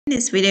In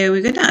this video,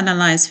 we're going to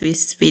analyze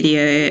this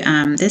video.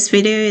 This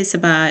video is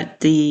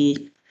about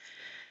the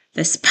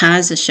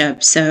Spaza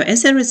shop. So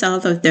as a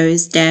result of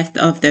those death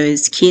of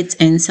those kids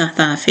in South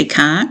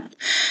Africa,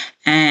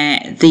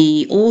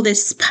 all the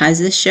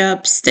Spaza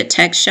shops, the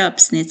tech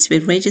shops needs to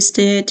be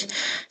registered.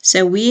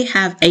 So we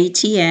have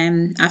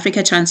ATM,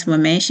 Africa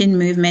Transformation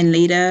Movement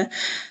leader.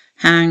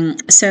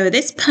 So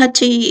this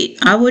party,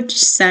 I would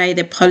say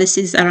the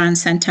policies around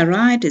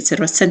center-right. It's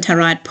a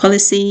center-right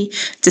policy.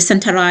 It's a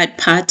center-right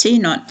party,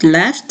 not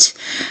left.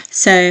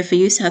 So for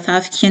you South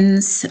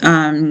Africans,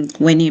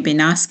 when you've been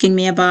asking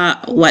me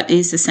about what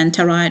is a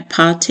center-right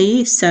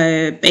party, so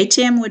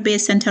ATM would be a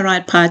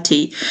center-right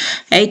party.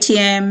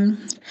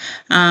 ATM,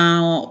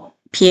 PA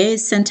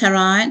is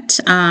center-right.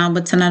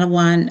 What's another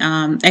one?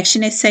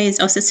 Action SA is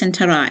also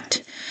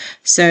center-right.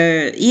 So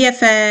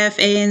EFF,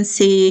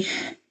 ANC,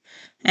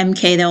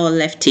 MK, they're all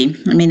lefty.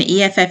 I mean,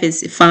 EFF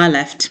is far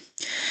left.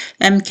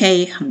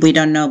 MK, we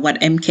don't know what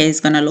MK is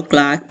going to look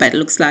like, but it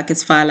looks like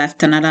it's far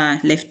left,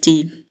 another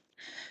lefty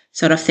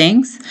sort of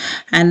things.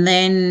 And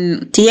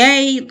then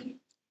DA,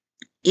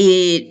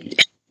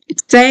 it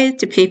says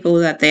to people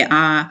that they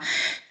are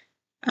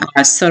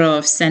sort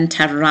of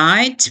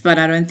center-right, but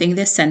I don't think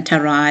they're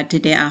center-right.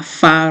 They are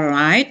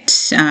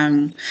far-right.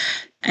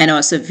 And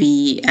also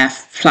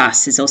VF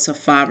Plus is also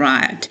far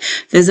right.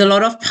 There's a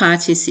lot of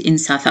parties in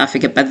South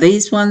Africa, but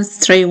these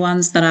three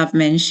ones that I've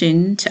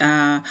mentioned,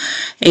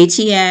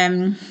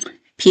 ATM,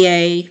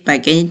 PA by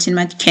Gaynton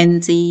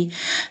Mackenzie,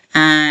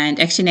 and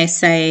Action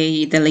SA,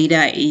 the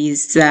leader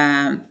is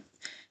Mr.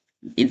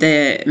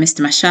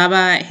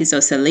 Mashaba. He's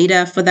also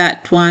leader for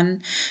that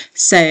one.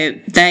 So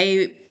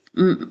they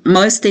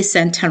mostly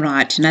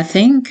center-right, and I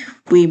think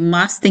we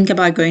must think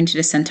about going to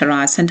the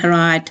center-right.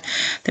 Center-right,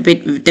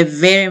 they're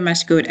very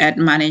much good at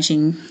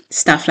managing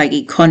stuff like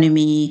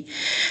economy,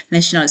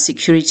 national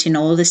security, and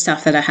all the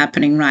stuff that are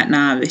happening right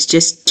now. It's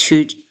just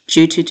due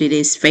to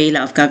this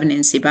failure of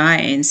governance by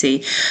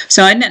ANC.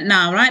 So right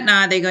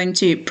now, they're going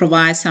to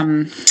provide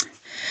some.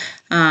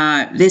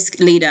 This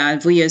leader,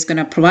 Vuyo, is going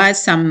to provide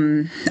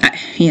some,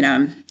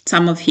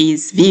 some of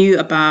his view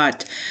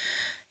about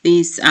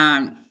these.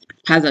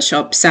 Spaza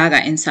shop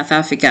Saga in South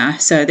Africa.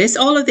 So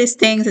all of these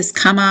things has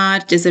come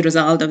out as a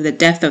result of the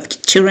death of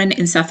children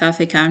in South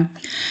Africa.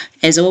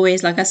 As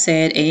always, like I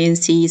said,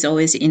 ANC is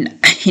always in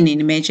an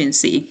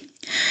emergency.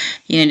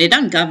 They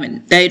don't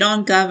govern. They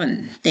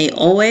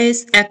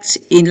always act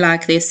in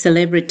like they're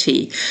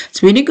celebrity.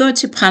 So when you go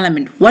to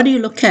Parliament, what do you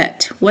look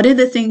at? What are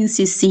the things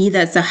you see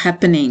that are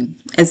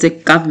happening as a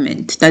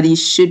government that you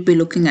should be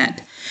looking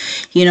at?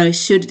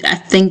 Should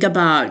think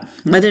about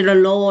whether the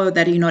law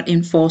that you're not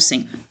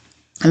enforcing.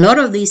 A lot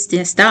of these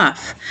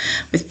stuff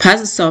with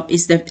Spaza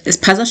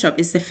shop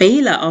is the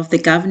failure of the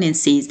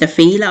governances, the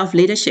failure of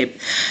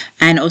leadership,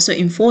 and also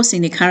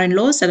enforcing the current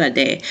laws that are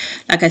there.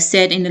 Like I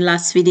said in the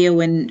last video,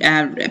 when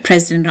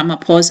President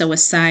Ramaphosa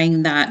was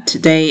saying that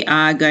they've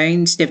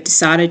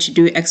decided to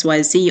do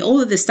XYZ, all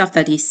of the stuff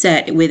that he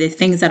said were the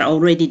things that are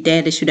already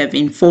there. They should have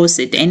enforced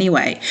it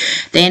anyway.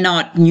 They're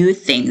not new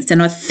things. They're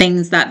not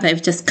things that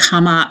they've just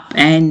come up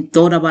and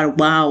thought about,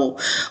 wow,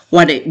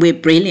 we're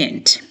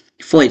brilliant.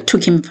 It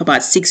took him for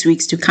about 6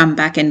 weeks to come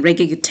back and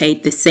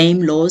regulate the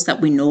same laws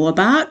that we know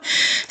about.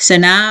 So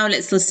now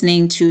let's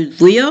listen to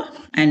Vuyo,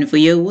 and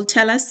Vuyo will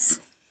tell us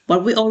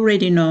what we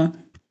already know.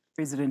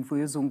 President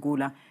Vuyo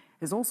Zungula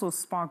has also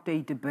sparked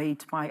a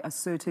debate by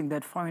asserting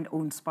that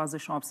foreign-owned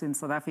Spaza shops in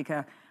South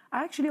Africa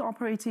are actually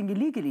operating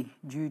illegally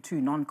due to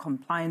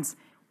non-compliance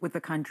with the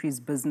country's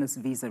business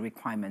visa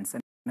requirements.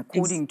 And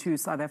according to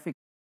South Africa...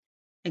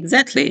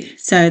 Exactly.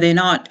 So they're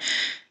not...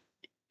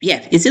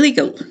 Yeah, it's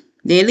illegal.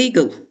 They're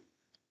illegal.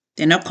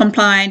 They're not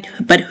compliant,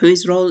 but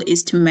whose role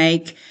is to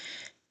make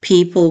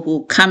people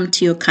who come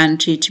to your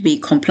country to be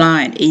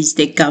compliant? Is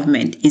the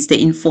government, is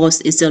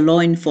the law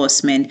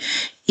enforcement,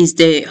 is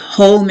the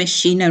whole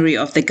machinery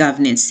of the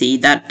governance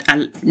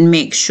that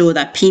make sure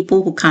that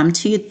people who come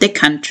to the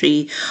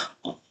country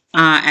are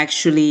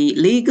actually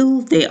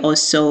legal. They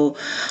also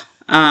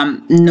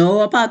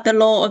know about the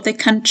law of the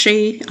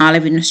country. I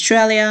live in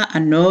Australia. I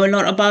know a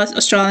lot about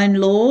Australian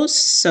laws.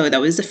 So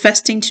that was the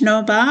first thing to know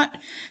about.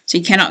 So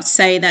you cannot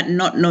say that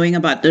not knowing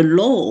about the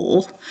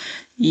law,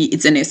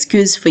 it's an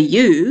excuse for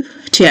you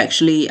to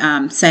actually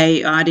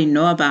say, I didn't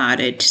know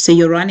about it. So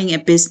you're running a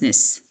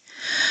business.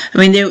 I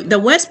mean, the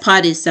worst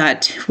part is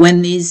that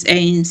when these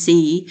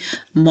ANC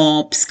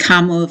mobs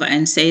come over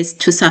and says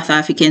to South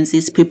Africans,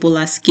 these people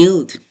are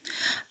skilled.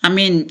 I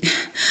mean,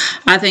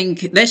 I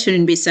think they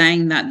shouldn't be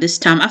saying that this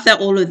time. After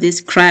all of this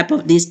crap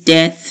of this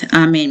death,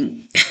 I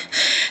mean,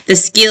 the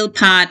skill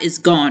part is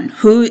gone.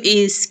 Who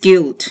is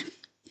skilled?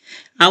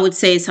 I would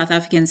say South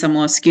Africans are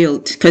more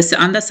skilled, because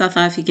under South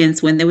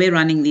Africans, when they were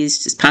running these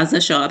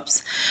Spaza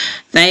shops,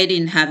 they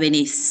didn't have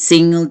any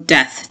single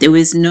death. There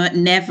was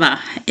never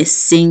a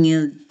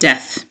single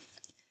death.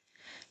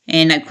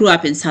 And I grew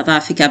up in South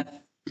Africa,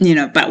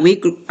 but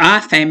our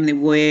family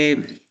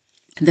were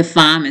the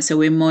farmers, so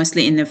we're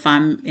mostly in the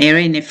farm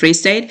area in the Free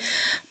State.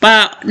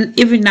 But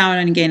even now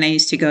and again, I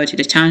used to go to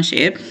the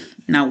township,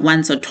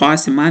 once or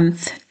twice a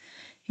month,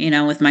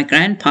 with my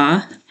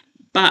grandpa,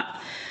 but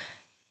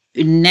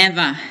we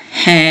never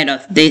heard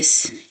of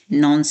this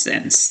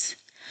nonsense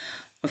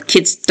of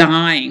kids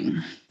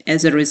dying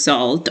as a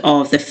result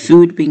of the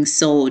food being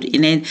sold.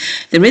 And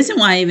the reason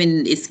why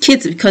even it's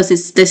kids, because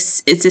it's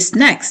the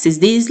snacks. It's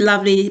these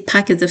lovely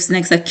packets of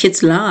snacks that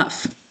kids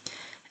love,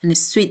 and the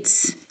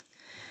sweets.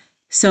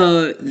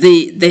 So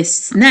the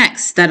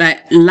snacks that are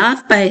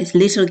loved by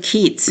little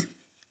kids,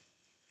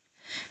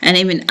 and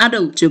even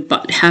adults do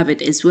have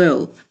it as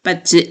well.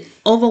 But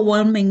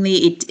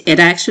overwhelmingly, it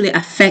actually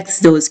affects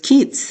those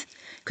kids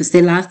because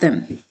they love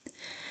them.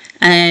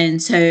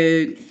 And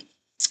so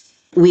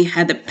we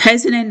had the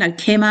president that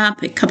came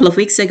up a couple of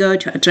weeks ago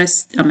to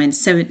address,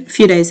 a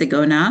few days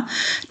ago now,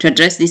 to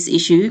address this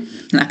issue,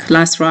 like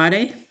last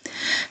Friday.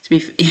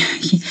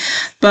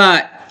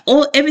 But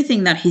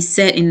everything that he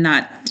said in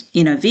that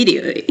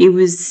video, it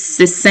was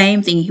the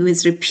same thing. He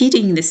was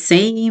repeating the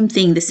same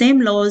thing, the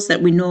same laws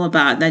that we know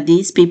about, that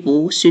these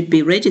people should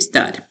be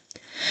registered.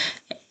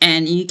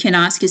 And you can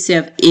ask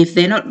yourself, if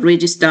they're not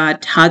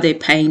registered, how are they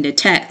paying the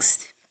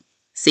tax?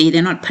 See,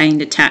 they're not paying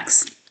the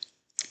tax.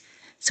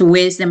 So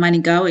where's the money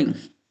going?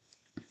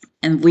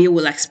 And we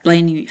will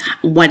explain you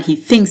what he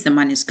thinks the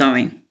money is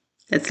going.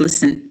 Let's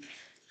listen.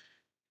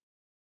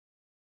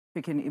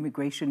 African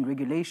immigration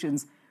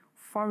regulations,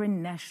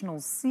 foreign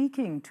nationals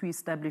seeking to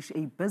establish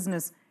a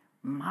business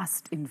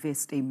must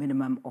invest a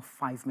minimum of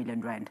 5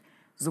 million rand.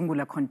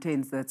 Zungula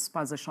contends that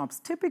Spaza shops,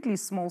 typically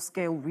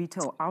small-scale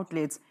retail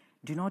outlets,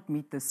 do not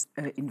meet this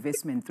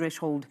investment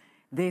threshold,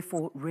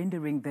 therefore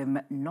rendering them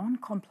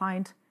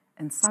non-compliant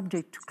and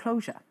subject to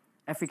closure.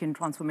 African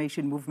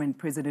Transformation Movement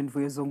President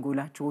Vuyo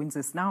Zungula joins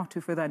us now to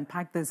further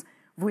unpack this.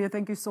 Vuyo,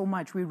 thank you so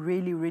much. We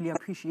really, really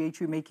appreciate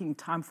you making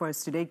time for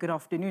us today. Good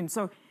afternoon.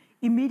 So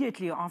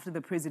immediately after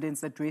the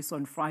president's address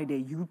on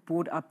Friday, you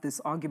brought up this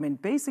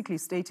argument, basically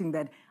stating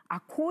that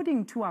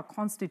according to our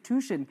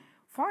constitution,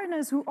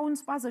 foreigners who own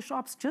Spaza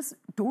shops just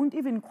don't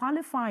even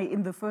qualify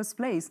in the first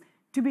place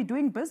to be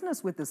doing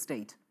business with the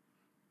state.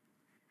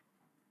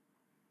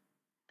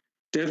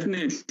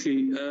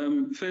 Definitely.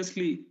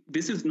 Firstly,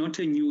 this is not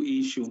a new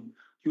issue.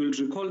 You will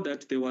recall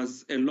that there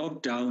was a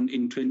lockdown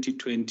in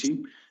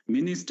 2020.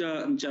 Minister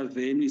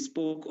Mchaveni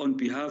spoke on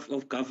behalf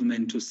of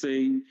government to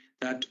say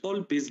that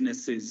all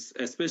businesses,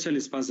 especially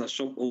Spaza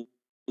shop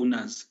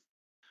owners,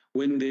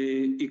 when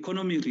the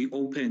economy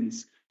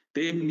reopens,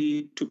 they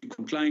need to be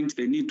compliant,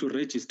 they need to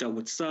register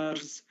with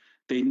SARS,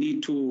 they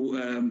need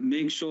to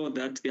make sure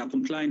that they are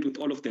compliant with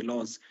all of the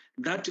laws.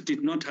 That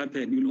did not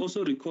happen. You'll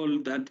also recall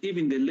that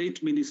even the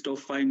late Minister of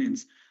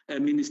Finance,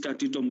 Minister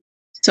Tito.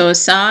 So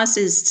SARS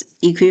is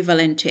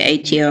equivalent to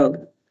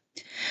ATO.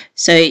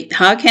 So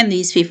how can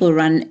these people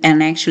run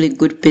an actually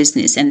good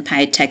business and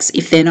pay tax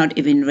if they're not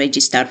even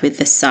registered with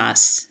the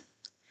SARS,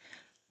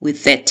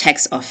 with their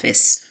tax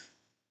office?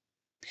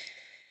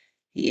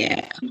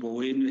 Yeah.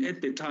 When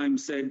at the time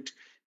said,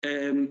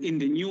 in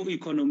the new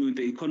economy, when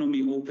the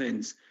economy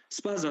opens,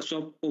 Spaza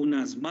shop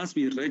owners must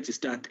be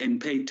registered and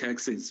pay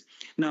taxes.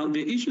 Now,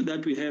 the issue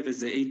that we have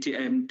as the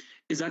ATM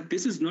is that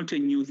this is not a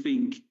new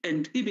thing.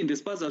 And even the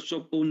Spaza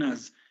shop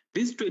owners,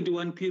 this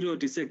 21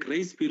 period is a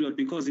grace period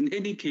because in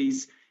any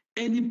case,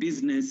 any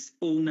business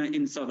owner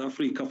in South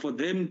Africa, for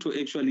them to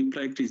actually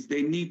practice,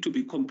 they need to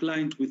be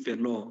compliant with the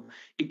law.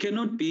 It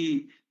cannot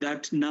be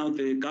that now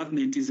the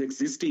government is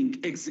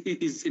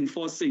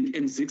enforcing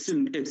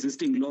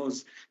existing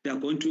laws. They are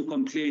going to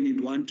complain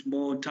and want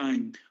more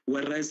time,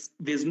 whereas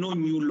there's no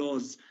new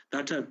laws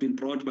that have been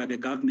brought by the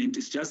government.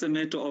 It's just a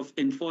matter of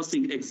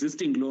enforcing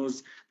existing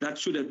laws that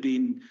should have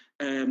been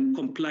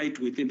complied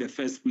with in the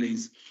first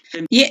place.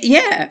 And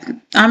yeah.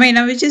 I mean,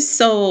 I was just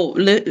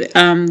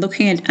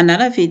looking at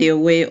another video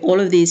where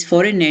all of these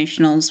foreign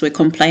nationals were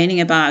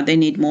complaining about they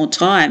need more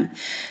time.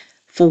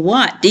 For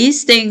what?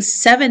 These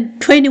things,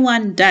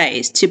 21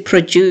 days to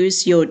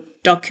produce your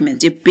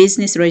documents, your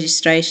business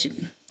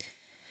registration,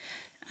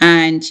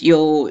 and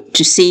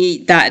to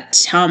see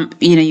that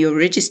you're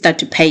registered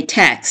to pay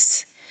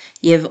tax.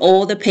 You have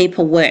all the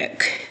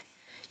paperwork.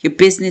 Your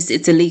business,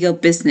 it's a legal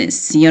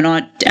business. You're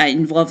not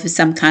involved with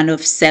some kind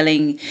of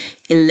selling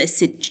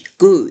illicit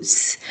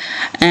goods.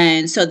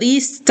 And so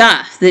these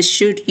stuff,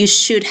 you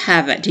should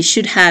have it. You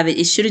should have it.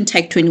 It shouldn't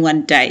take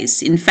 21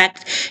 days. In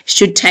fact, it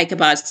should take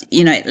about,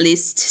 at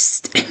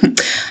least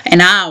an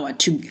hour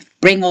to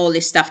bring all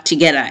this stuff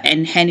together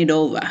and hand it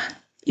over.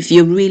 If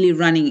you're really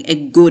running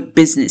a good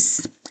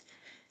business.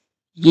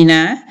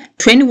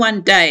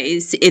 21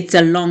 days, it's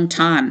a long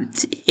time.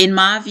 In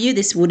my view,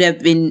 this would have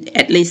been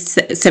at least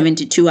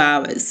 72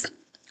 hours.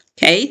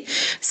 Okay,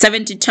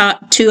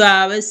 72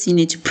 hours, you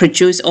need to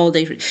produce all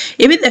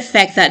even the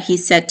fact that he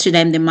said to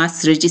them they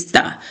must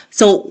register.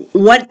 So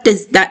what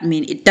does that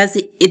mean?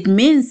 It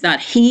means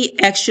that he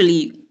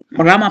actually,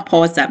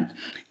 Ramaphosa,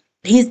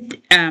 his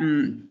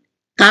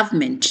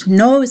government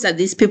knows that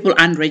these people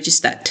aren't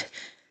registered.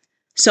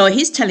 So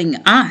he's telling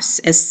us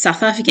as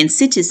South African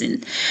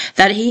citizens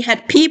that he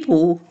had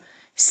people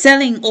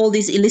selling all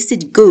these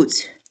illicit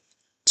goods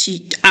to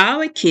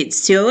our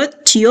kids, to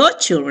your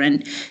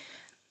children,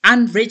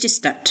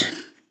 unregistered.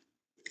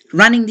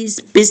 running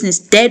these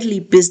deadly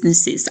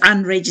businesses,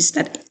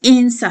 unregistered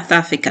in South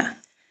Africa.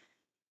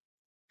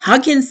 How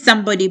can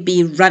somebody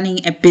be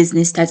running a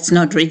business that's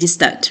not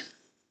registered?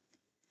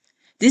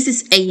 This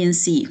is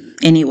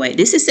ANC anyway.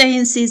 This is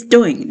ANC's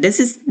doing. This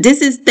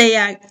is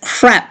their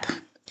crap.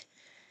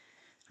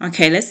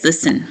 Okay, let's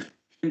listen.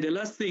 And the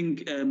last thing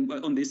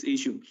on this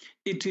issue,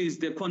 it is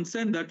the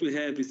concern that we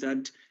have is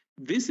that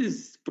this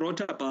is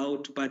brought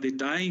about by the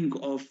dying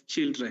of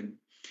children.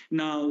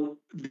 Now,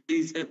 there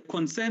is a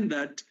concern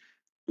that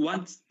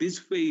once this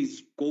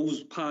phase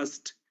goes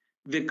past,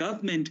 the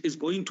government is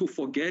going to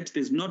forget,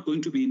 there's not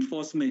going to be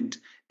enforcement,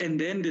 and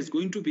then there's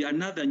going to be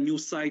another new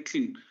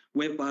cycle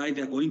whereby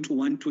they're going to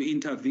want to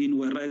intervene,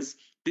 whereas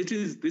this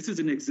is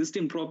an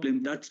existing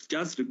problem that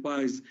just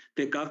requires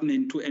the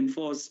government to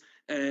enforce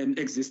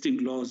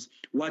existing laws.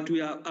 What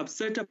we are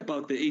upset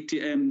about the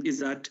ATM is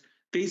that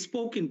they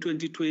spoke in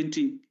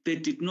 2020, they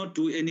did not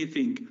do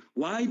anything.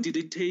 Why did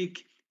it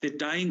take the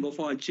dying of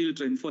our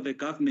children for the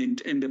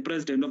government and the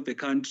president of the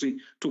country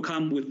to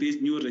come with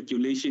these new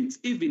regulations?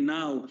 Even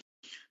now,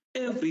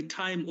 every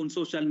time on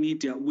social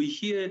media, we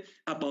hear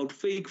about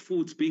fake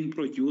foods being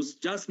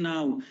produced. Just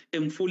now,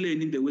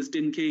 Mfuleni in the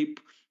Western Cape,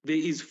 there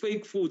is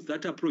fake foods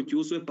that are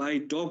produced whereby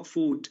dog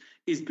food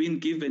is being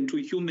given to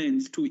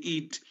humans to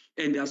eat,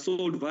 and they are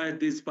sold via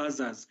these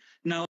Spazas.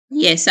 Now,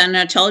 yes, and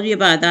I told you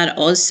about that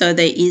also.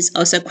 There is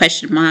also a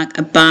question mark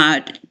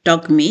about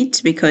dog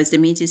meat because the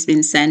meat has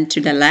been sent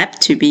to the lab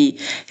to be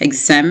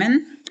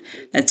examined.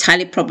 That's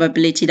highly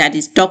probability that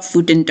is dog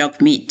food and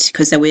dog meat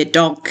because there were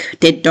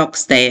dead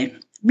dogs there,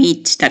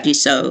 meat that you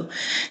saw.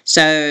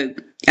 So,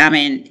 I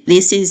mean,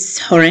 this is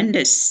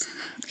horrendous,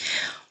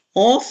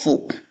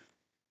 awful.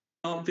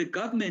 Now, the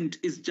government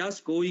is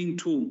just going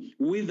to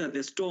weather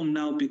the storm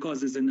now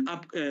because there's an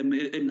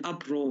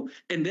uproar,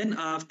 and then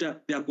after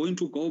they are going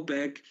to go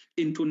back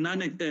into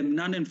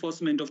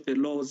non-enforcement of the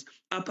laws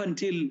up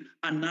until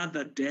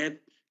another death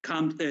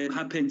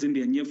happens in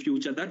the near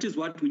future. That is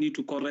what we need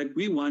to correct.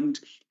 We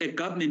want a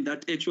government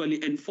that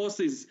actually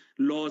enforces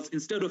laws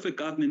instead of a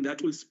government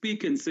that will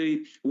speak and say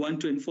want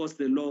to enforce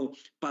the law,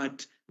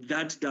 but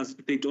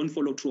they don't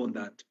follow through on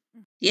that.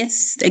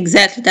 Yes,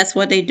 exactly. That's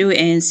what they do,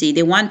 ANC.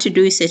 They want to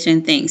do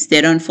certain things. They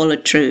don't follow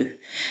through.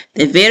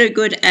 They're very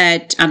good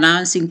at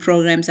announcing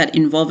programs that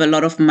involve a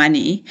lot of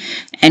money.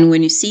 And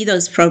when you see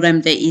those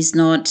programs, there is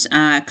not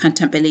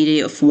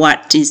accountability of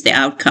what is the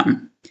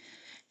outcome.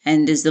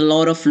 And there's a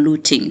lot of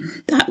looting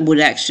that would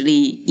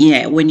actually,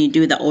 when you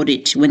do the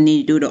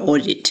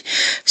audit.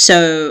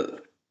 So,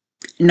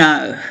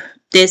 no.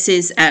 This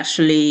is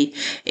actually,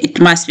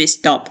 it must be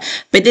stopped.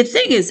 But the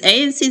thing is,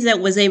 ANC that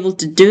was able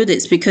to do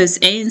this because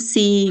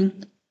ANC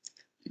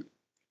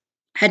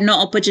had no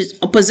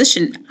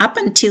opposition. Up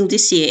until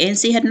this year,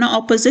 ANC had no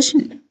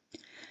opposition.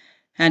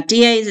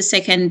 DA is the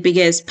second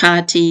biggest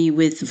party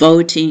with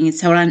voting.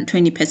 It's around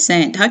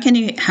 20%. How can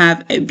you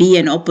be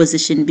an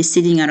opposition, be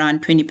sitting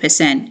around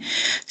 20%?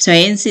 So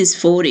ANC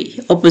is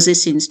 40,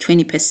 opposition is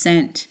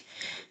 20%.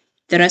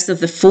 The rest of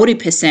the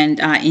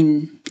 40% are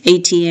in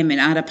ATM and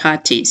other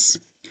parties.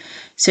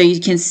 So you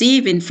can see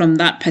even from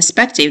that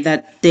perspective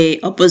that the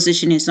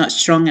opposition is not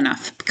strong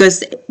enough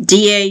because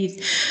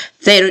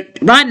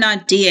right now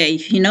DA,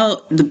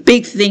 the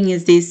big thing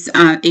is this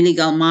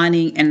illegal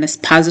mining and the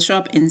Spaza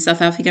shop in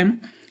South Africa,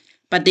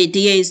 but the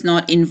DA is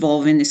not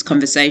involved in this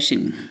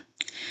conversation.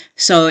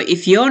 So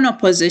if you're in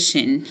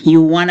opposition, you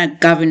want to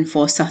govern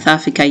for South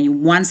Africa, you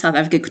want South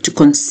Africa to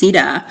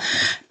consider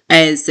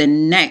as the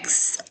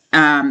next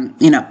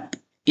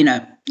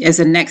as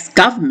a next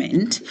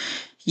government,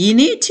 you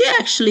need to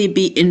actually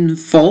be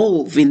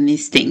involved in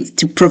these things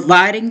to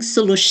providing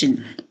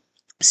solution.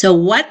 So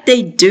what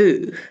they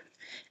do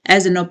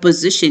as an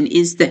opposition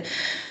is that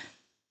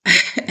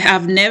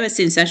I've never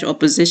seen such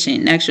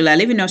opposition. Actually, I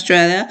live in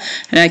Australia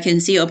and I can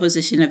see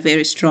opposition are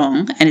very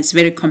strong and it's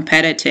very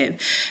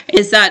competitive.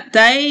 Is that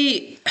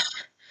they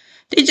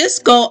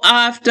just go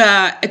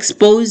after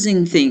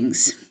exposing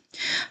things.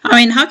 I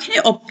mean, how can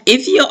you,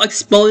 if you're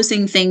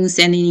exposing things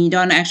and you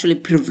don't actually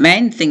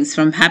prevent things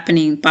from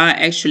happening by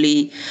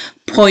actually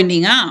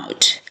pointing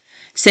out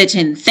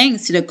certain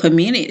things to the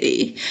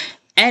community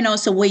and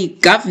also where you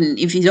govern,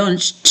 if you don't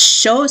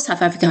show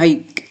South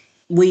Africa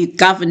where you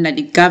govern, that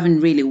you govern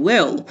really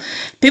well,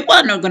 people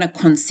are not going to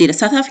consider,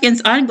 South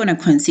Africans aren't going to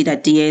consider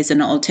DA as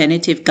an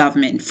alternative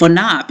government for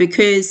now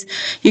because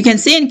you can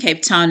see in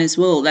Cape Town as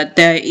well that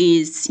there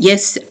is,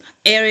 yes,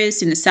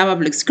 areas in the suburb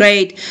looks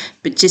great,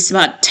 but just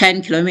about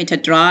 10-kilometer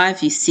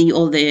drive, you see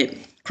all the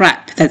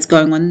crap that's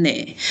going on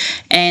there.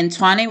 And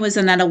Tshwane was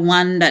another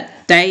one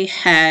that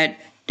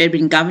they'd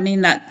been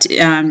governing that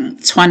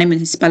Tshwane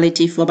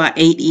municipality for about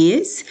 8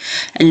 years.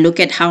 And look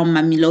at how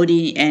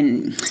Mamelodi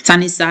and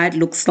Sunnyside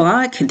looks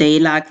like. They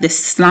like the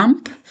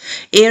slump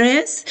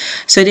areas.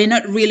 So they're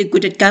not really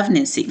good at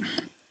governancing.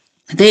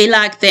 They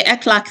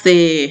act like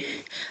the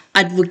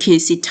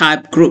advocacy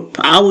type group.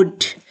 I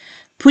would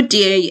put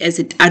DA as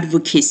an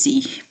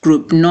advocacy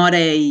group, not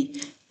a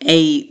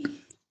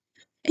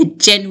a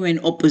genuine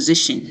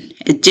opposition.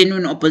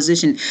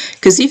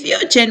 Because if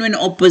you're a genuine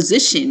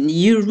opposition,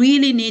 you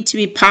really need to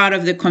be part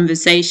of the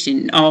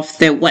conversation of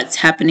the what's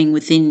happening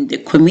within the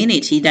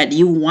community that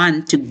you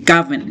want to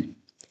govern.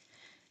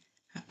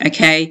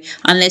 Okay,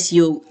 unless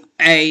you're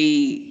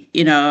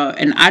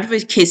an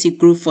advocacy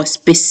group for a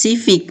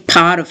specific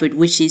part of it,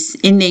 which is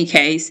in their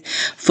case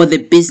for the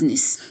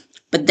business.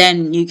 But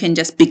then you can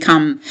just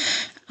become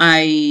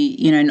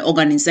an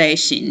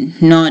organization,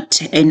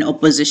 not an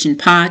opposition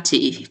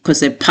party,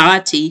 because a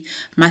party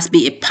must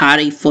be a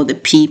party for the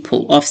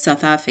people of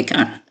South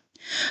Africa,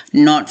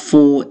 not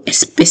for a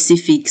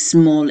specific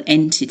small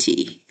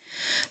entity.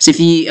 So if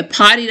you're a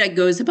party that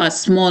goes about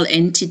small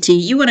entity,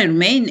 you're going to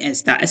remain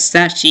as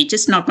that. You're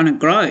just not going to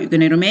grow. You're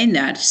going to remain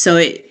that. So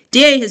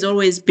DA has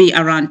always been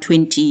around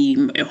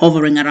 20,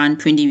 hovering around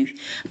 20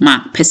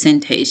 mark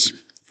percentage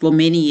for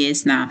many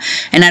years now.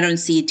 And I don't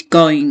see it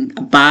going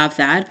above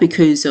that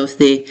because of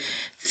the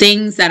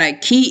things that are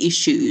key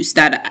issues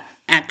that are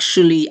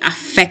actually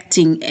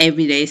affecting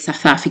everyday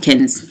South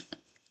Africans.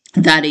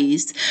 That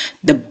is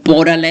the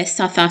borderless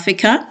South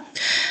Africa,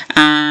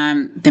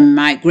 the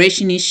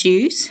migration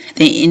issues,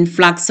 the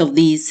influx of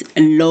these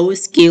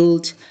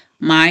low-skilled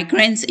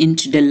migrants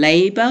into the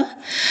labor,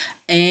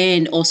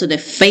 and also the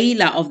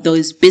failure of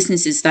those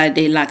businesses that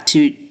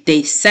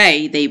they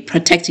say they're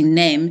protecting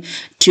them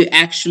to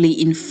actually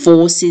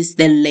enforces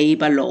the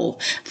labor law,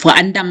 for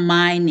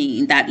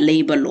undermining that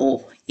labor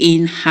law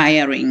in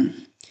hiring.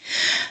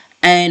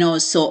 And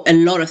also a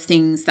lot of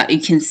things that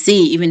you can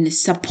see, even the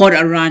support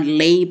around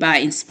labor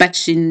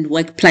inspection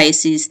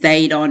workplaces,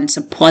 they don't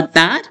support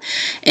that.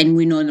 And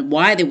we know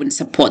why they wouldn't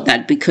support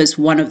that, because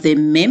one of their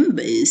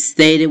members,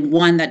 they're the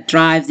one that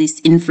drives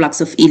this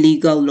influx of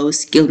illegal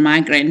low-skilled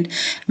migrant.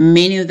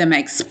 Many of them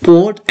are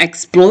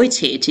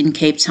exploited in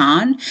Cape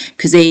Town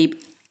because they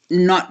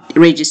not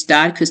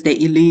registered, because they're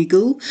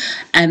illegal,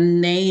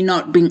 and they're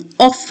not being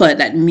offered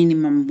that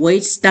minimum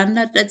wage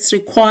standard that's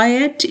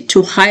required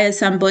to hire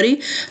somebody.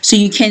 So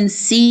you can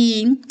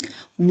see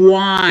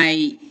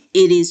why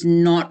it is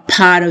not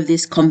part of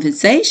this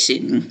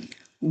conversation,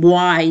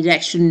 why it's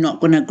actually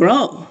not going to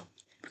grow,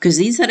 because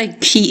these are the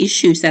key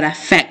issues that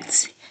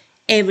affect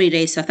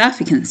everyday South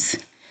Africans: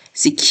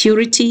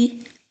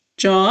 security,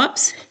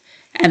 jobs,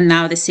 and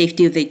now the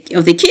safety of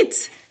the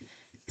kids.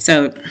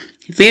 So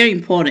very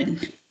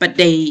important, but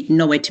they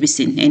nowhere to be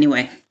seen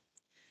anyway.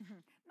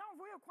 Now,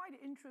 Vuyo, quite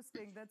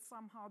interesting that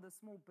somehow the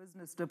small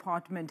business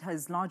department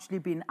has largely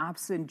been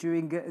absent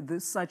during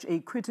such a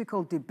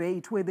critical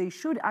debate, where they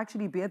should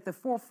actually be at the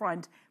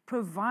forefront,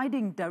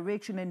 providing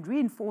direction and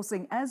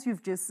reinforcing, as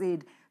you've just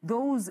said,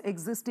 those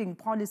existing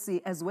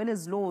policy as well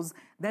as laws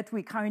that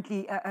we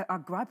currently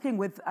are grappling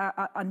with,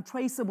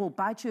 untraceable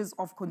batches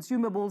of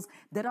consumables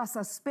that are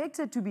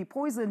suspected to be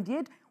poisoned,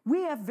 yet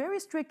we have very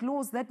strict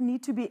laws that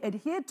need to be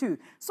adhered to.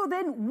 So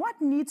then what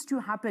needs to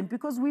happen?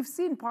 Because we've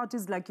seen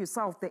parties like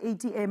yourself, the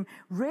ATM,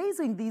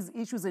 raising these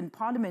issues in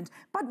Parliament,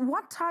 but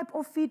what type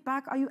of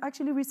feedback are you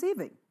actually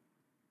receiving?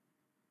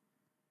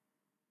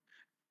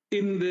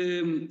 In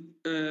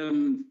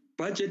the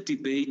budget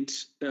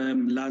debate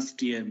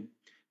last year,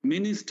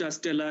 Minister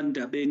Stella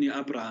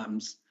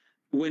Ndabeni-Abrahams,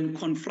 when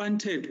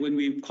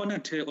we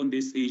cornered her on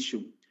this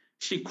issue,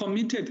 she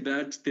committed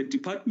that the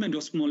Department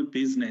of Small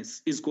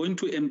Business is going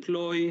to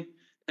employ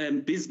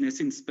business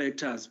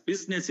inspectors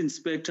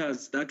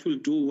that will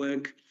do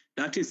work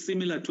that is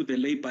similar to the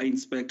labor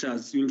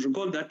inspectors. You'll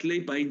recall that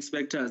labor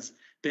inspectors,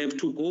 they have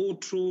to go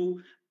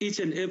through each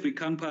and every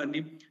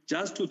company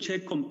just to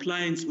check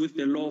compliance with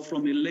the law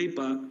from a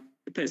labor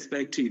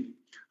perspective.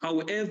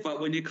 However,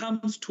 when it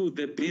comes to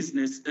the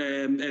business,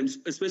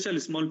 especially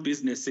small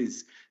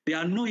businesses, there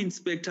are no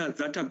inspectors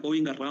that are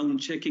going around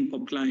checking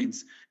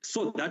compliance.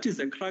 So that is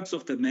the crux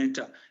of the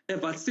matter.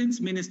 Ever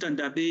since Minister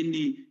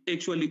Ndabeni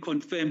actually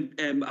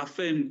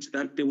affirmed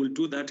that they will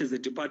do that as a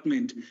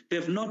department,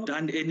 they've not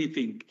done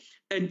anything.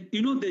 And,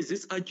 there's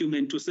this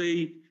argument to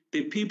say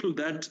the people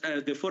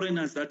the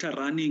foreigners that are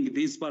running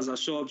these Spaza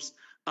shops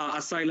are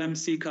asylum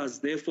seekers,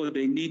 therefore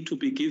they need to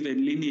be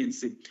given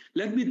leniency.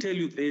 Let me tell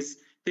you this.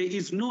 There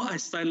is no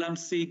asylum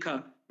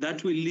seeker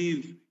that will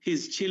leave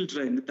his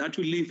children, that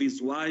will leave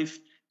his wife,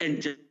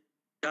 and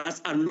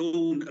just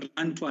alone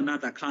run to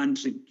another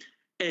country.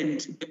 And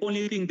the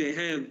only thing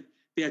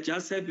they are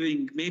just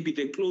having maybe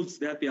the clothes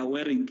that they are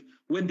wearing.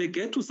 When they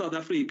get to South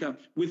Africa,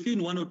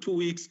 within 1 or 2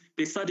 weeks,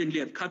 they suddenly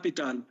have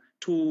capital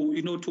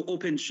to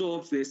open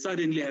shops. They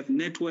suddenly have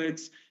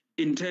networks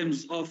in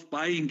terms of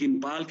buying in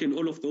bulk and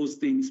all of those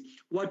things.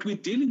 What we're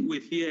dealing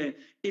with here,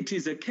 it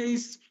is a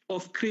case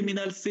of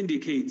criminal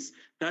syndicates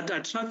that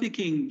are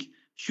trafficking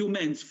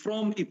humans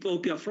from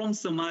Ethiopia, from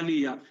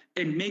Somalia,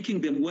 and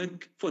making them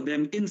work for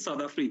them in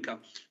South Africa.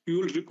 You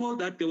will recall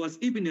that there was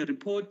even a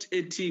report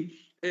at the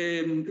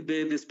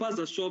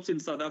Spaza shops in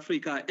South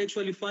Africa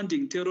actually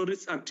funding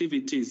terrorist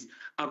activities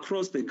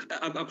across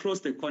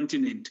the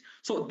continent.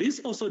 So this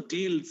also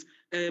deals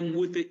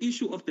with the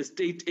issue of the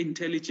state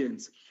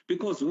intelligence.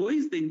 Because where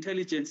is the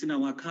intelligence in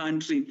our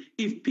country?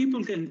 If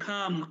people can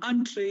come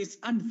untraced,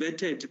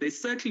 unvetted, they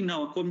settle in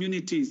our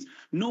communities,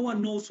 no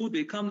one knows who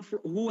they come from,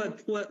 who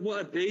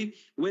are they,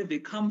 where they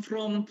come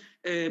from,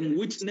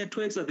 which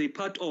networks are they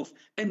part of,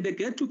 and they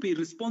get to be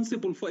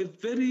responsible for a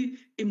very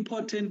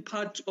important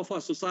part of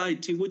our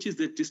society, which is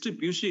the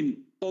distribution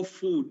of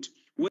food.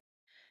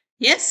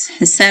 Yes,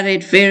 said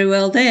it very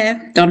well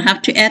there. Don't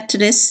have to add to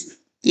this.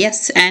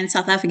 Yes, and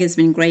South Africa has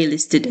been grey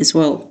listed as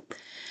well.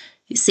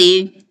 You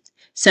see,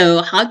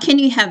 so how can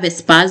you have a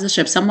Spaza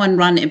shop, someone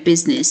run a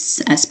business,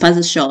 a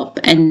Spaza shop,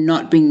 and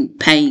not being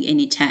paying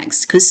any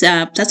tax? Because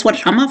that's what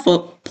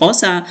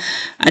Ramaphosa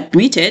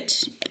admitted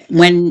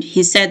when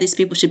he said these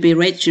people should be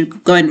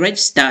registered, go and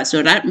register.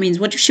 So that means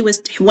what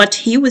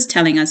he was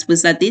telling us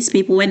was that these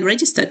people weren't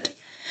registered.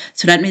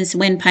 So that means they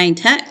weren't paying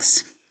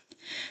tax.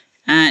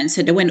 And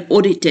so they went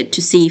audited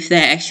to see if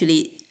they're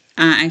actually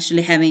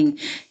having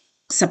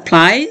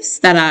supplies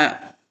that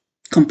are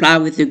comply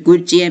with the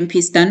good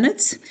GMP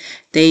standards.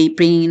 They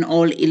bring in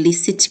all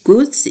illicit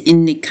goods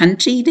in the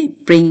country. They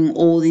bring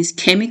all these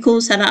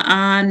chemicals that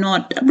are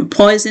not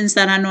poisons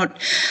that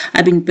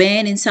are being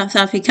banned in South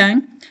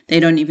Africa. They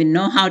don't even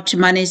know how to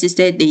manage this.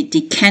 They're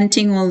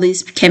decanting all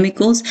these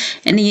chemicals,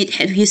 and yet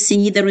have you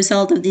seen the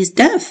result of this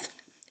death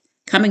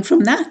coming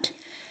from that?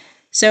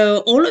 So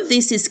all of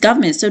this is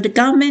government. So the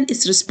government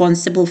is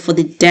responsible for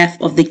the death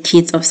of the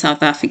kids of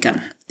South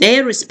Africa.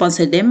 They're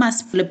responsible. They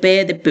must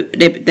bear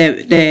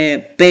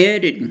the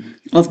burden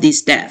of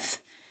this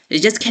death. They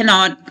just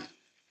cannot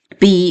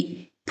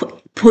be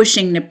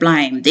pushing the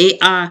blame. They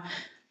are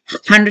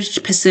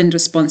 100%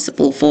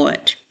 responsible for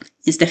it.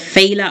 It's the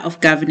failure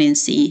of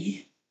governance,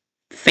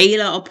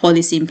 failure of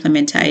policy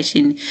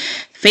implementation,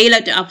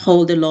 failure to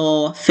uphold the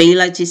law,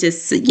 failure to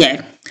just,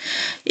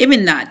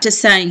 even that,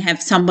 just saying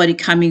have somebody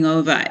coming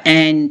over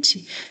and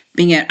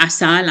being an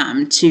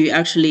asylum to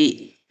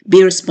actually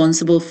be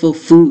responsible for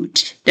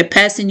food. The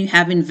person you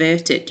have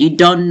inverted, you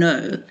don't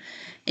know,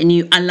 and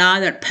you allow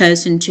that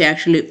person to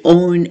actually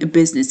own a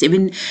business.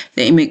 Even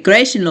the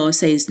immigration law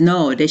says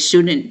no, they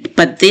shouldn't.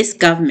 But this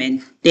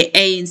government, the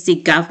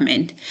ANC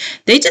government,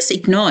 they just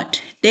ignore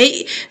it.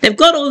 They've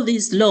got all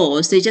these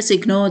laws, they just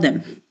ignore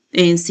them,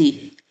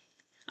 ANC.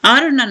 I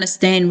don't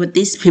understand what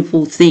these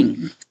people think.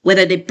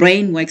 Whether their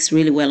brain works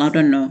really well, I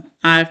don't know.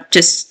 I'm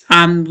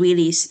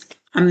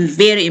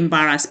very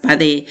embarrassed by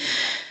the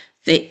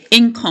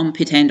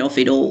incompetent of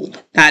it all.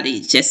 That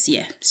is just,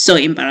 so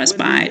embarrassed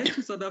by it.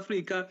 When South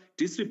Africa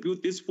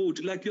distribute this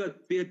food like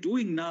they're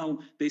doing now,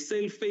 they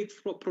sell fake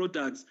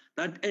products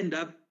that end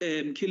up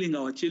killing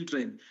our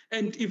children.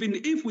 And even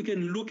if we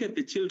can look at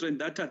the children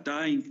that are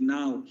dying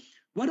now,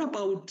 what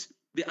about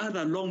the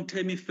other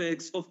long-term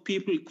effects of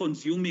people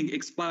consuming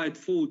expired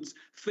foods,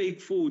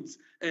 fake foods,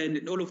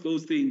 and all of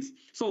those things?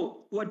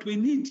 So what we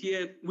need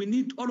here, we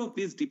need all of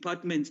these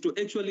departments to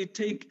actually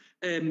take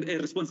a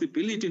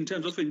responsibility in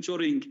terms of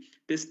ensuring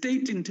the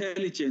state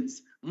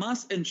intelligence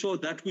must ensure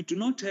that we do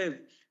not have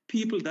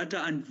people that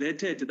are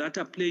unvetted, that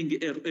are playing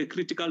a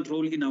critical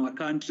role in our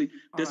country.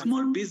 The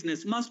small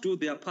business must do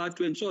their part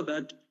to ensure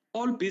that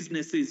all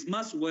businesses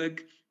must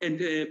work and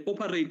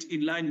operate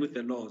in line with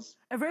the laws.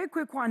 A very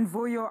quick one,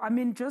 Vuyo. I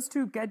mean, just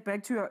to get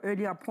back to your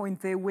earlier point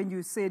there when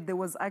you said there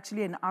was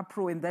actually an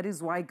uproar and that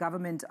is why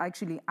government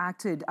actually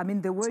acted. I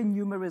mean, there were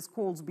numerous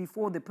calls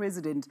before the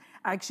president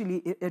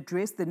actually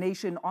addressed the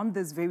nation on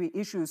this very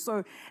issue.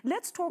 So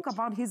let's talk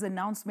about his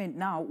announcement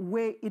now,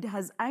 where it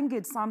has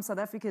angered some South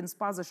African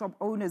Spaza shop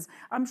owners.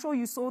 I'm sure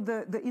you saw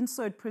the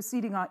insert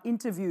preceding our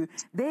interview.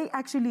 They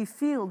actually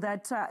feel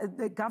that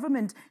the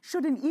government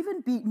shouldn't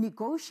even be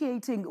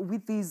negotiating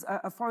with these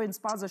foreign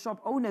Spaza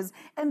shop owners,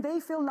 and they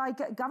feel like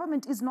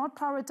government is not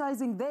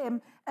prioritizing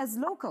them as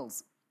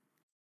locals.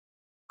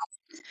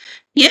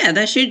 Yeah,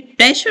 they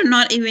should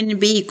not even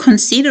be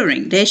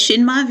considering.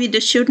 In my view, there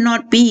should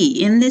not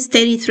be, in this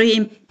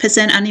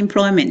 33%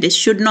 unemployment, there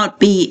should not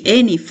be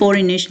any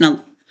foreign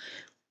national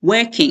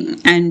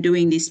working and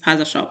doing this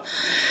Spaza shop.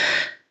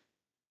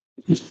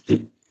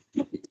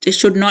 There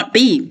should not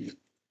be,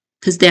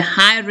 because they're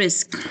high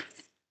risk.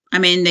 I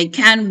mean, they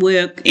can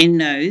work in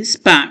those,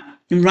 but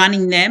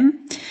running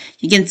them,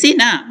 you can see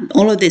now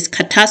all of this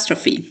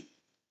catastrophe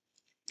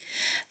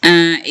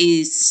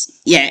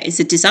it's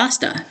a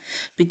disaster.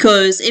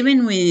 Because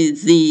even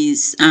with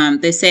these,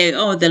 they say,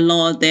 oh, the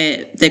law,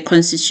 the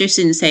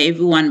constitution say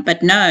everyone,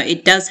 but no,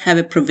 it does have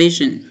a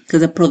provision,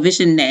 because a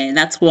provision there.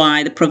 That's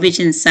why the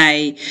provisions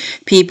say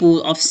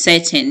people of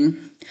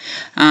certain,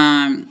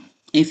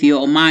 if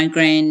you're a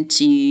migrant,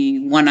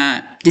 you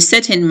the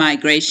certain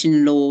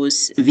migration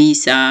laws,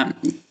 visa,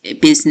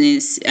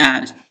 business,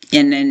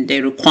 and then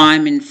the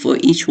requirement for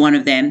each one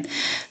of them,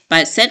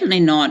 but certainly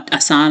not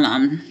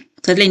asylum,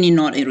 certainly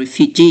not a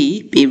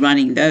refugee be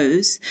running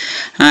those,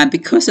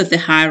 because of the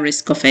high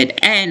risk of it.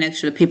 And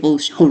actually people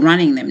who are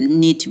running them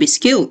need to be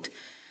skilled.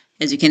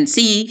 As you can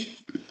see,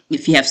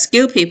 if you have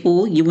skilled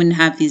people, you wouldn't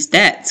have these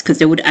debts, because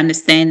they would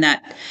understand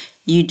that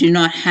you do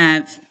not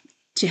have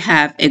to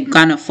have a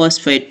gun of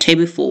phosphate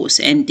table force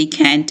and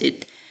decant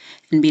it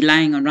and be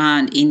lying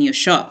around in your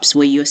shops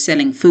where you're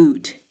selling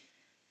food.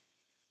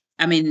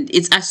 I mean,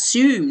 it's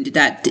assumed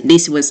that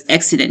this was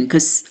accident,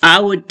 because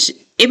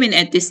even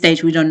at this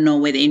stage, we don't know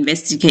where the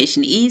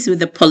investigation is with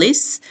the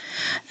police,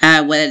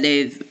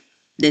 whether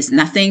there's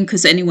nothing,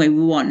 because anyway,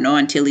 we won't know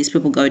until these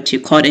people go to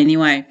court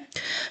anyway,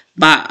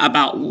 but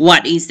about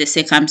what is the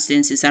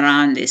circumstances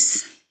around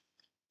this.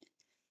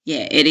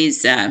 Yeah, it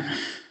is a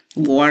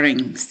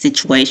worrying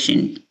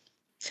situation.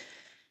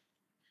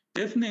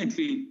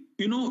 Definitely.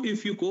 You know,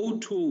 if you go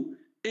to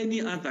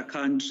any other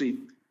country,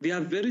 there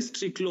are very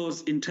strict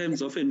laws in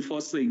terms of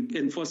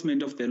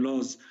enforcement of the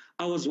laws.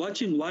 I was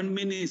watching one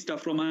minister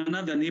from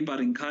another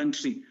neighboring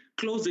country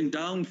closing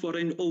down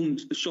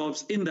foreign-owned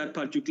shops in that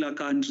particular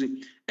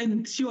country.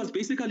 And she was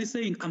basically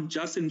saying, I'm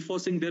just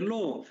enforcing the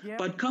law. Yeah.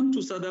 But come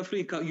to South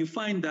Africa, you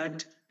find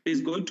that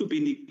there's going to be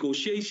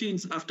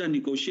negotiations after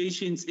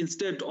negotiations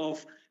instead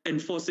of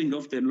enforcing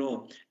of the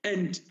law.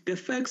 And the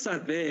facts are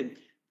there.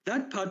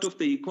 That part of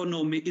the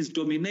economy is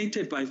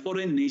dominated by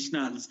foreign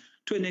nationals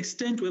to an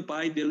extent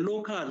whereby the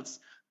locals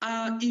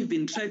are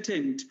even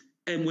threatened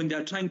when they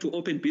are trying to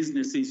open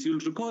businesses. You'll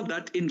recall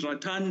that in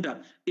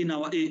Ratanda, in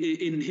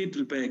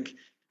Heidelberg,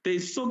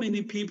 there's so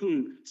many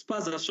people,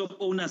 Spaza shop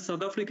owners,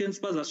 South African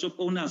Spaza shop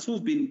owners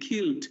who've been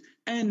killed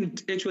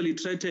and actually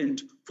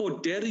threatened for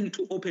daring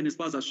to open a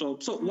Spaza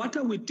shop. So what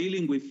are we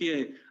dealing with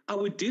here? Are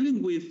we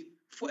dealing with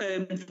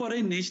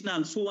foreign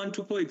nationals who want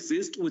to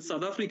coexist with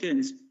South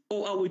Africans?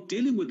 Or are we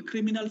dealing with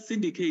criminal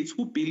syndicates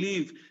who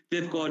believe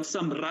they've got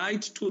some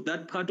right to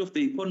that part of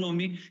the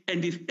economy?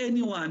 And if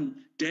anyone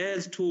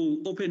dares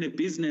to open a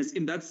business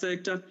in that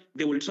sector,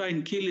 they will try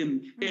and kill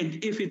him.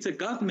 And if it's a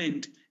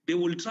government, they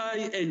will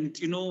try and,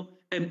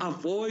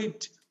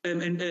 avoid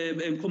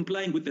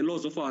complying with the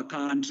laws of our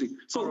country.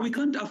 So we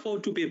can't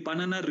afford to be a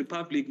banana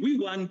republic. We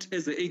want,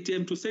 as the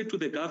ATM, to say to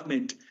the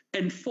government,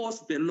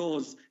 enforce the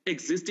laws,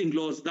 existing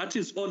laws. That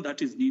is all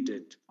that is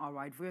needed. All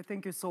right, Vuyo,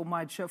 thank you so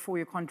much for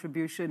your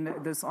contribution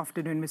this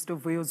afternoon. Mr.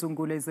 Vuyo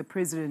Zungula is the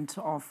president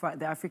of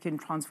the African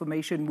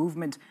Transformation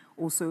Movement,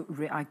 also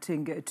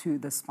reacting to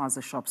the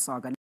Spaza shop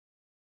saga.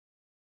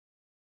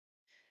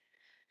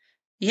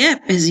 Yeah,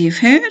 as you've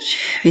heard,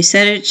 he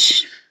said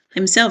it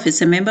himself.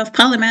 He's a member of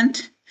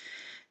parliament.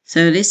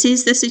 So this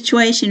is the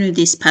situation with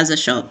this Spaza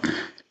shop,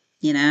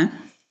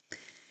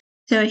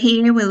 So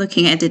here we're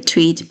looking at a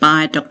tweet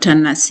by Dr.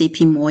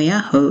 Nasipi Moya,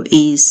 who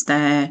is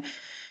the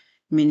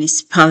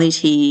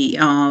municipality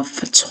of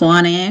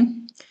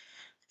Tshwane.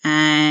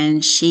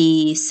 And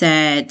she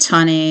said,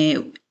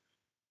 Tshwane,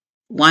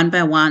 one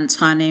by one,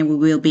 Tshwane, we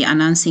will be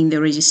announcing the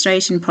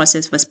registration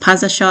process for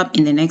Spaza shop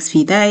in the next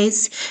few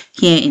days.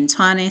 Here in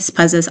Tshwane,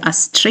 Spazas are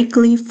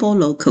strictly for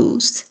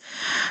locals.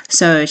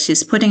 So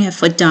she's putting her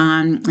foot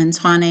down in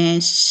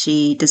Tshwane.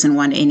 She doesn't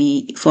want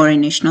any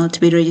foreign national to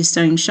be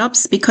registering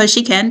shops because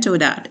she can do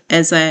that.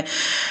 As a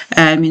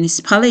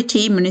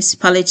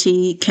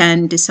municipality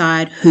can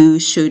decide who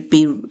should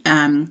be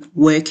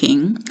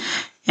working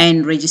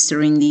and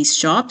registering these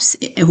shops,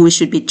 who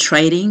should be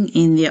trading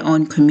in their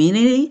own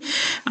community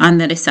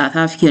under the South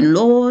African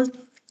law.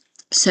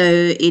 So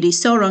it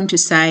is so wrong to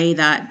say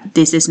that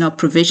this is no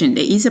provision.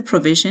 There is a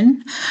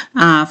provision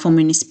for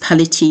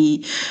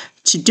municipality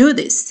to do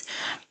this.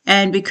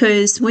 And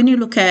because when you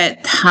look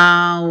at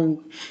how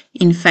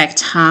these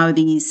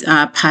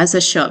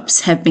Spaza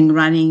shops have been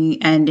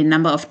running and the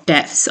number of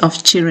deaths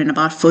of children,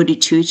 about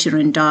 42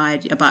 children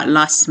died about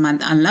last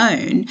month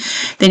alone,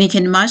 then you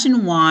can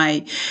imagine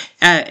why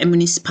a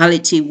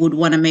municipality would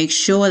want to make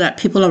sure that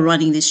people are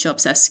running these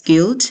shops are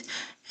skilled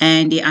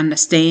and they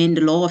understand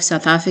the law of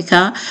South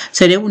Africa.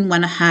 So they wouldn't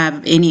want to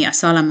have any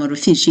asylum or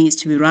refugees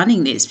to be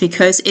running this,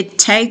 because it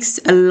takes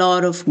a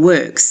lot of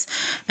works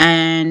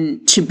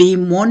and to be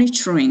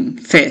monitoring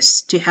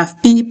first, to have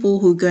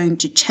people who are going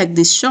to check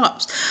these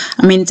shops.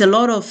 I mean, it's a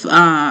lot of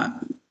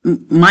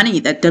money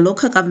that the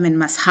local government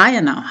must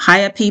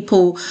hire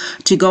people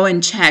to go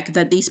and check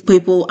that these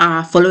people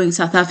are following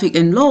South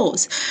African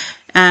laws.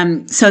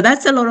 So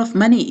that's a lot of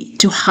money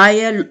to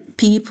hire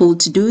people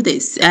to do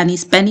this, and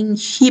he's spending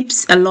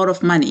a lot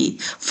of money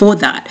for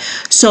that.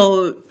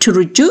 So to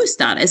reduce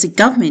that as a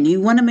government,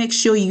 you want to make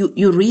sure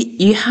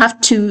you have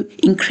to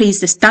increase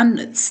the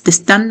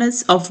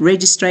standards of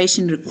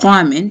registration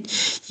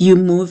requirement. You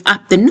move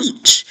up the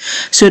notch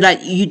so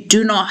that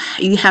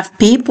you have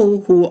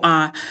people who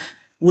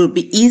will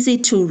be easy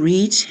to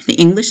read the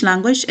English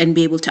language and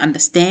be able to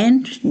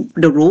understand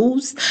the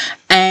rules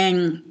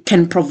and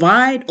can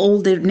provide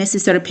all the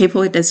necessary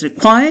paperwork that's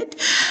required.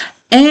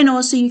 And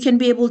also you can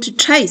be able to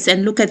trace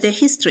and look at their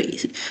history.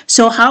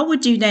 So how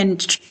would you then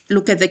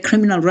look at the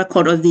criminal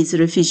record of these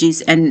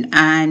refugees and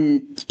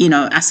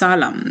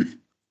asylum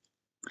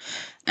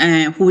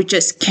who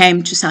just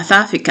came to South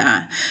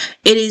Africa?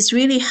 It is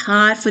really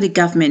hard for the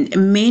government.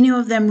 Many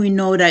of them, we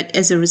know that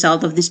as a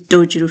result of this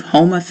dodgy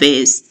home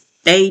affairs,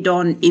 they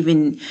don't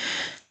even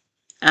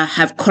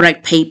have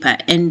correct paper,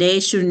 and they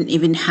shouldn't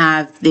even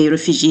have the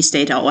refugee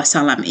status or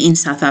asylum in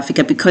South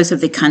Africa because of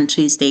the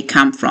countries they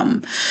come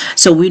from.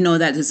 So we know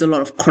that there's a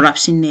lot of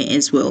corruption there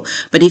as well.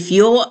 But if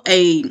you're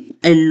a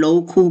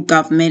local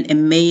government, a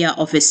mayor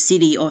of a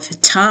city, of a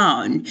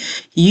town,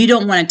 you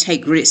don't want to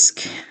take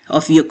risk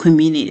of your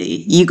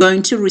community. You're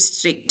going to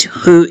restrict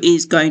who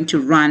is going to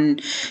run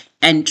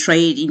and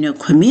trade in your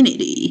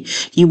community.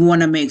 You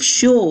want to make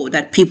sure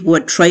that people who are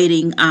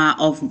trading are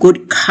of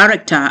good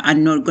character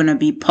and not going to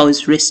be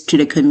pose risk to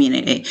the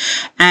community.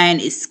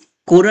 And it's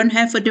good on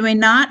her for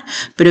doing that,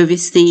 but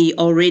obviously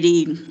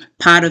already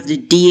part of the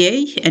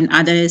DA and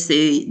others,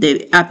 they're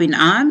up in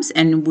arms,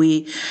 and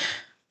we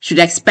should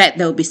expect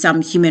there will be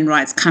some human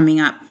rights coming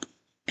up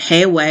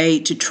her way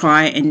to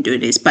try and do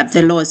this, but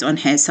the law is on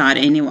her side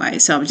anyway.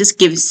 So I'm just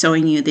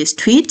showing you this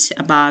tweet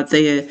about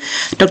the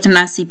Dr.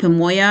 Nasi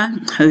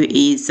Pamoya, who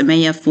is the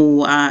mayor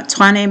for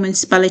Tshwane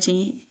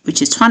municipality,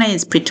 which is Tshwane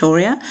is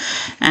Pretoria,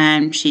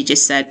 and she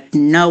just said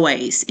no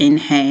ways in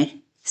her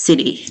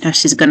city. Now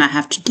she's gonna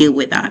have to deal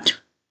with that.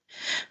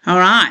 All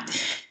right,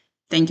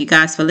 thank you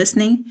guys for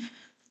listening.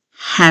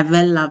 Have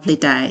a lovely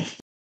day.